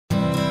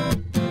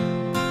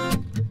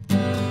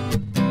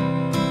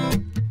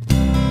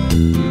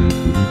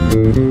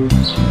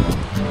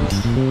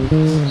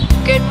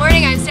Good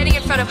morning, I'm standing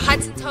in front of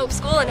Hudson's Hope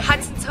School in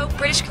Hudson's Hope,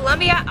 British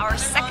Columbia, our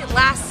second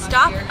last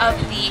stop of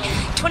the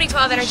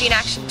 2012 Energy in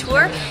Action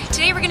Tour.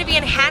 Today we're going to be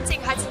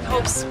enhancing Hudson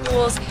Hope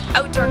School's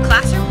outdoor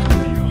classroom.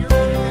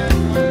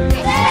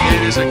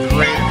 It is a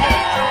great event.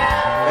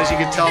 As you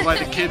can tell by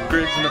the kid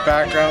group in the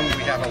background,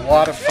 we have a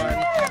lot of fun.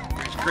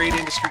 There's great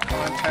industry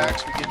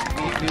contacts. We get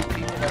to meet new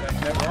people that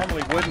I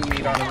normally wouldn't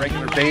meet on a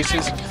regular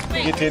basis.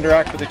 We get to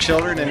interact with the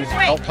children and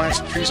help plant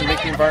some trees and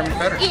make the environment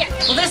better.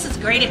 Well, this is a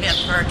great event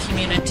for our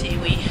community.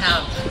 We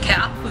have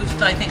CAPP,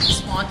 who I think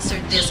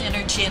sponsored this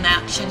Energy in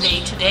Action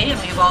Day today, and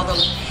we have all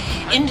the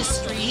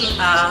industry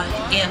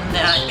in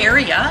the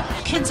area.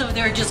 Kids over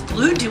there are just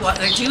glued to what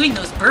they're doing,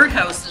 those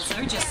birdhouses.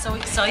 They're just so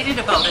excited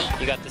about it.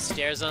 You got the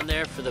stairs on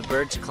there for the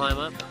bird to climb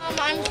up?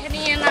 I'm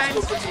Kenny and I'm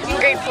in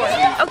grade 4.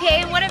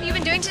 Okay, what have you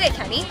been doing today,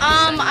 Kenny?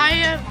 I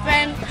have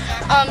been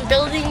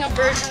building a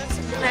birdhouse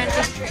and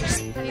planting trees.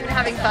 Have you been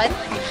having fun?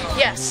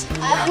 Yes.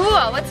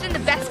 Cool. What's been the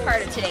best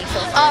part of today so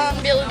far?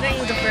 Building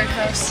the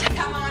birdhouse.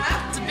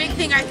 It's a big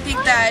thing I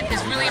think that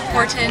is really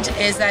important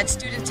is that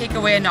students take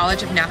away a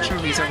knowledge of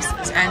natural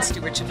resources and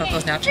stewardship of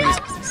those natural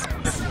resources.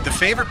 The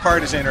favorite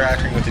part is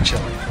interacting with the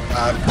children.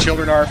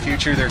 Children are our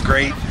future, they're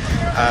great.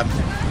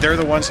 They're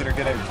the ones that are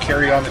going to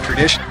carry on the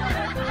tradition.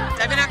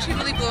 I've been actually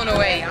really blown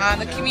away.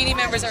 The community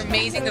members are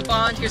amazing, the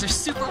volunteers are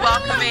super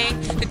welcoming,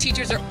 the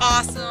teachers are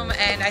awesome,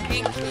 and I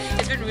think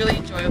it's been really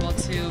enjoyable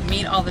to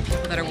meet all the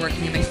people that are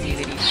working in the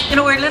community. You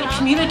know, we're a little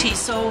community,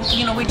 so,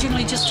 you know, we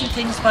generally just do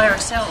things by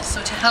ourselves.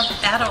 So to have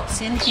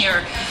adults in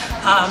here,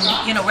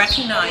 you know,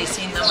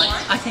 recognizing them,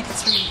 I think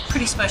it's really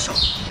pretty special.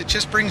 It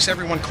just brings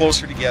everyone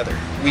closer together.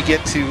 We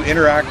get to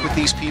interact with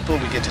these people,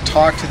 we get to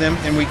talk to them,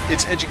 and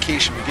it's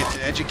education. We get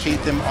to educate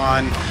them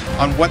on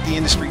what the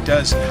industry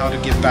does and how to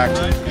give back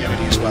to the community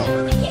as well.